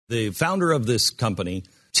The founder of this company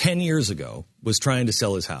 10 years ago was trying to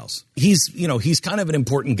sell his house. He's kind of an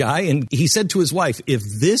important guy. And he said to his wife, if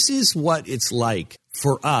this is what it's like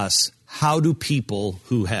for us, how do people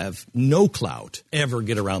who have no clout ever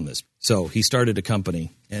get around this? So he started a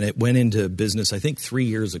company and it went into business, I think 3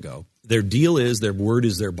 years ago. Their deal is their word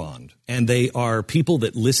is their bond. And they are people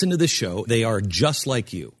that listen to this show. They are just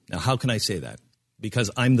like you. Now, how can I say that?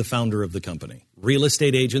 Because I'm the founder of the company.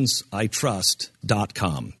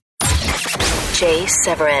 RealestateAgentsITrust.com. Jay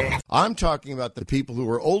Severin. I'm talking about the people who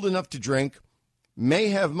are old enough to drink, may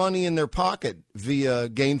have money in their pocket via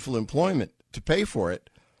gainful employment to pay for it,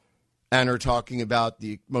 and are talking about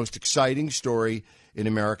the most exciting story in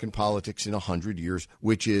American politics in 100 years,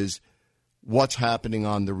 which is what's happening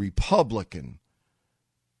on the Republican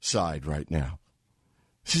side right now.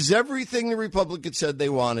 This is everything the Republicans said they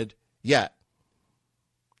wanted, yet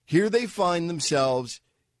here they find themselves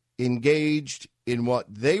engaged in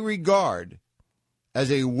what they regard as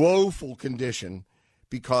a woeful condition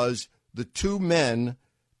because the two men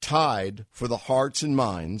tied for the hearts and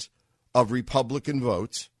minds of Republican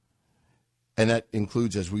votes, and that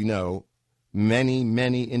includes, as we know, many,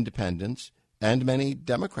 many independents and many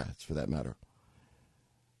Democrats, for that matter.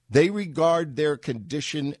 They regard their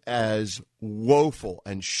condition as woeful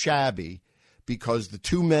and shabby because the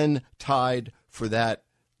two men tied for that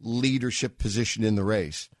leadership position in the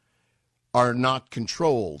race are not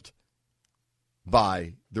controlled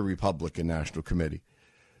by the Republican National Committee.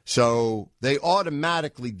 So they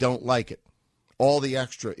automatically don't like it. All the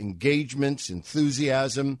extra engagements,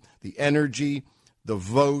 enthusiasm, the energy, the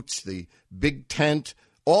votes, the big tent,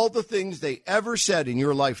 all the things they ever said in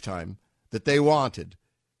your lifetime that they wanted,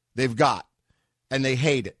 they've got, and they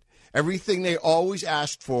hate it. Everything they always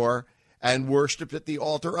asked for and worshipped at the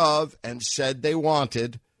altar of and said they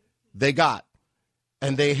wanted, they got,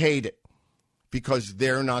 and they hate it because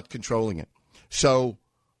they're not controlling it. So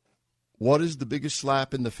what is the biggest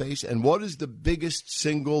slap in the face, and what is the biggest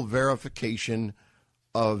single verification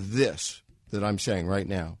of this that I'm saying right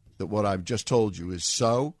now, that what I've just told you is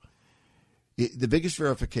so? The biggest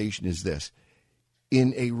verification is this.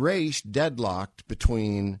 In a race deadlocked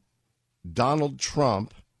between Donald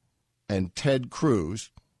Trump and Ted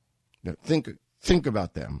Cruz, now think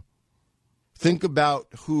about them. Think about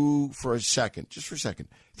who, just for a second,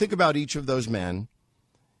 think about each of those men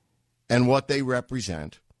and what they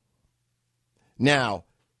represent. Now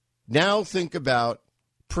think about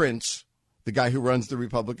Prince, the guy who runs the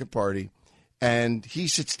Republican Party, and he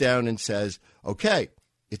sits down and says, okay,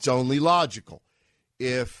 it's only logical.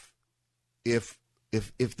 If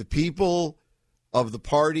the people of the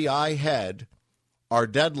party I head are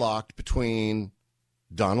deadlocked between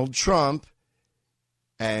Donald Trump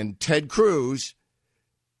and Ted Cruz,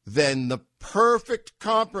 then the perfect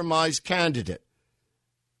compromise candidate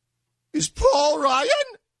is Paul Ryan.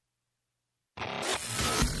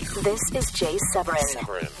 This is Jay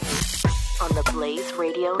Severin on the Blaze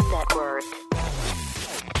Radio Network.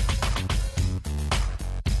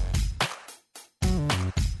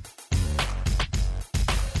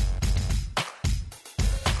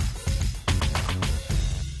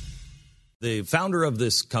 The founder of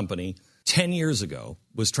this company 10 years ago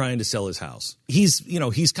was trying to sell his house. He's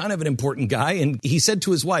kind of an important guy. And he said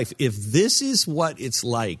to his wife, if this is what it's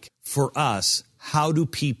like for us, how do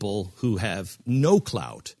people who have no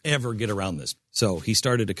clout ever get around this? So he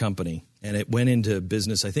started a company and it went into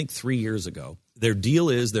business, I think 3 years ago. Their deal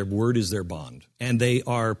is their word is their bond. And they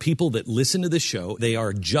are people that listen to this show. They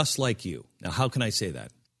are just like you. Now, how can I say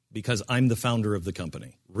that? Because I'm the founder of the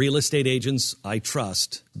company.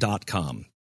 RealestateAgentsITrust.com.